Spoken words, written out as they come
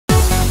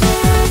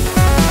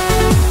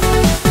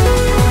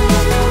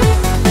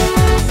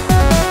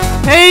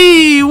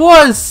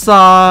What's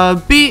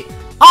up, beat?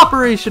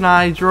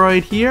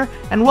 OPERATIONiDROID here,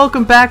 and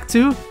welcome back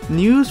to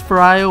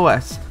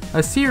News4iOS,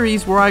 a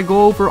series where I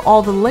go over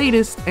all the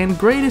latest and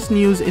greatest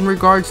news in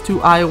regards to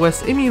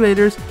iOS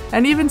emulators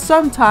and even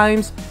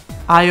sometimes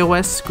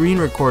iOS screen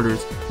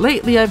recorders.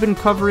 Lately I've been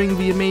covering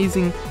the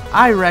amazing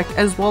iRec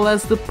as well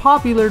as the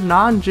popular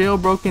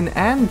non-jailbroken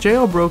and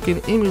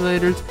jailbroken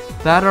emulators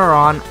that are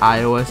on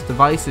iOS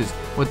devices.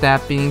 With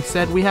that being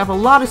said, we have a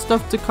lot of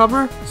stuff to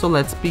cover, so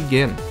let's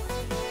begin.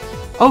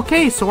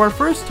 Okay, so our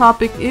first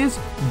topic is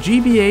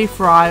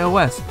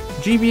GBA4iOS.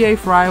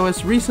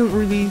 GBA4iOS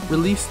recently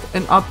released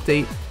an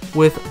update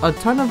with a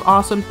ton of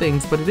awesome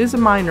things, but it is a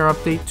minor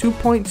update,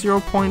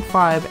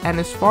 2.0.5, and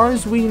as far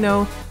as we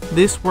know,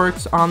 this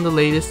works on the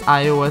latest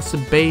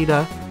iOS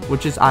beta,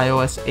 which is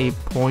iOS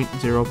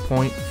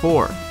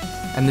 8.0.4.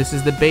 and this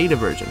is the beta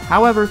version.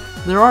 However,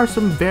 there are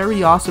some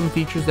very awesome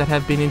features that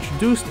have been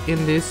introduced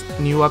in this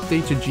new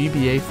update to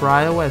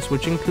GBA4iOS,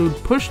 which include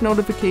push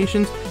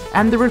notifications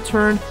and the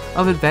return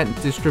of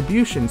event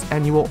distributions,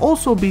 and you will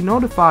also be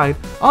notified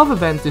of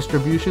event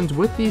distributions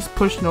with these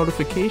push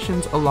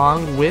notifications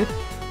along with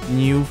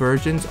new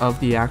versions of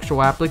the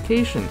actual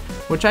application,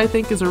 which I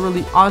think is a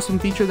really awesome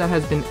feature that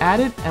has been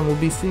added, and we'll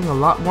be seeing a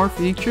lot more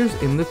features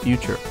in the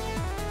future.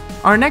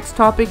 Our next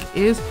topic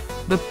is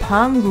the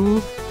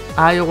Pangu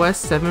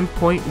iOS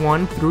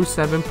 7.1 through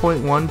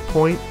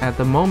 7.1 at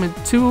the moment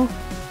 2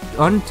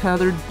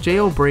 untethered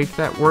jailbreak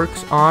that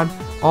works on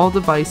all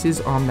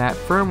devices on that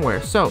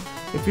firmware. So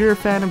if you're a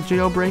fan of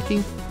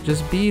jailbreaking,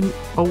 just be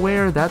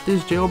aware that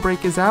this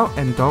jailbreak is out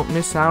and don't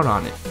miss out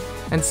on it.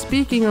 And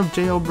speaking of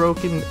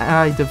jailbroken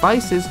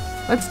devices,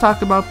 let's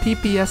talk about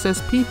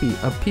PPSSPP,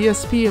 a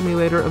PSP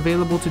emulator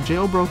available to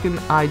jailbroken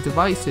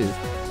devices,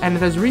 and it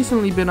has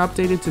recently been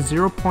updated to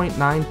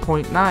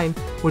 0.9.9,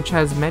 which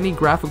has many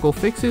graphical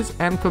fixes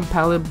and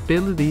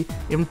compatibility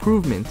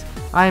improvements.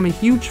 I am a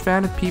huge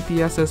fan of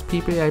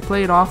PPSSPP. I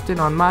play it often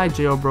on my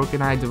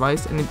jailbroken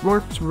device, and it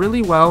works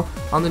really well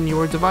on the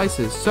newer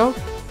devices. So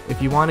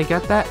if you want to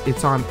get that,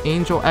 it's on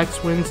Angel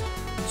Xwin's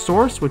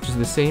source, which is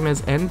the same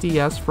as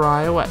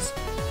NDS4iOS.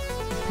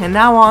 And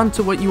now on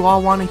to what you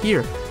all want to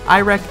hear.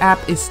 iRec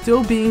app is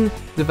still being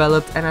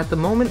developed and at the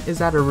moment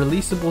is at a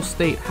releasable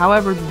state.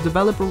 However, the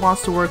developer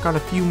wants to work on a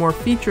few more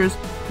features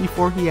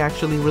before he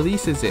actually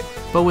releases it.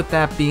 But with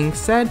that being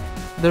said,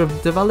 the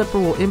developer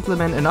will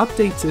implement an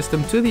update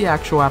system to the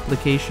actual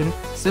application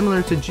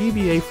similar to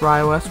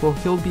GBA4iOS, where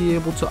he'll be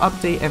able to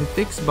update and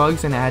fix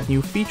bugs and add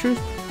new features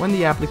when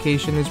the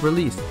application is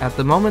released. At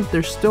the moment,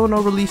 there's still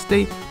no release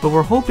date, but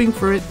we're hoping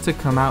for it to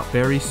come out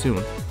very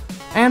soon.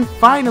 And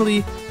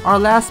finally, our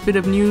last bit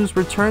of news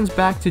returns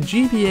back to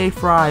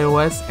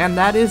GBA4iOS, and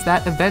that is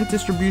that event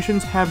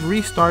distributions have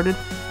restarted,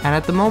 and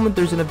at the moment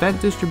there's an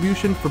event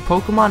distribution for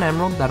Pokemon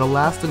Emerald that'll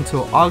last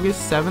until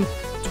August 7th,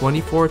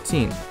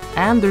 2014.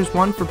 And there's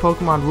one for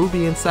Pokemon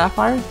Ruby and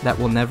Sapphire that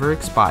will never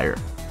expire.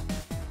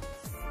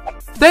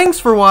 Thanks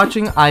for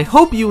watching. I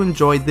hope you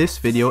enjoyed this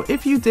video.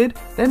 If you did,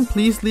 then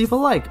please leave a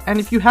like, and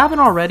if you haven't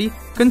already,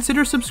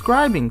 consider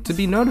subscribing to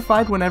be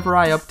notified whenever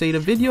I update a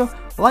video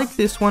like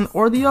this one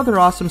or the other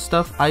awesome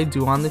stuff I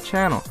do on the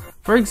channel.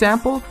 For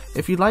example,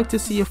 if you'd like to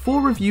see a full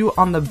review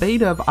on the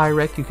beta of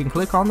iRec, you can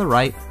click on the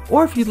right,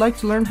 or if you'd like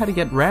to learn how to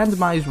get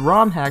randomized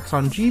ROM hacks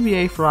on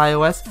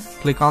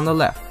GBA4iOS, click on the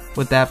left.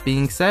 With that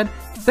being said,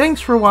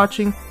 thanks for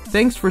watching,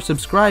 thanks for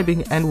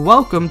subscribing, and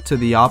welcome to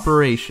the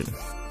operation.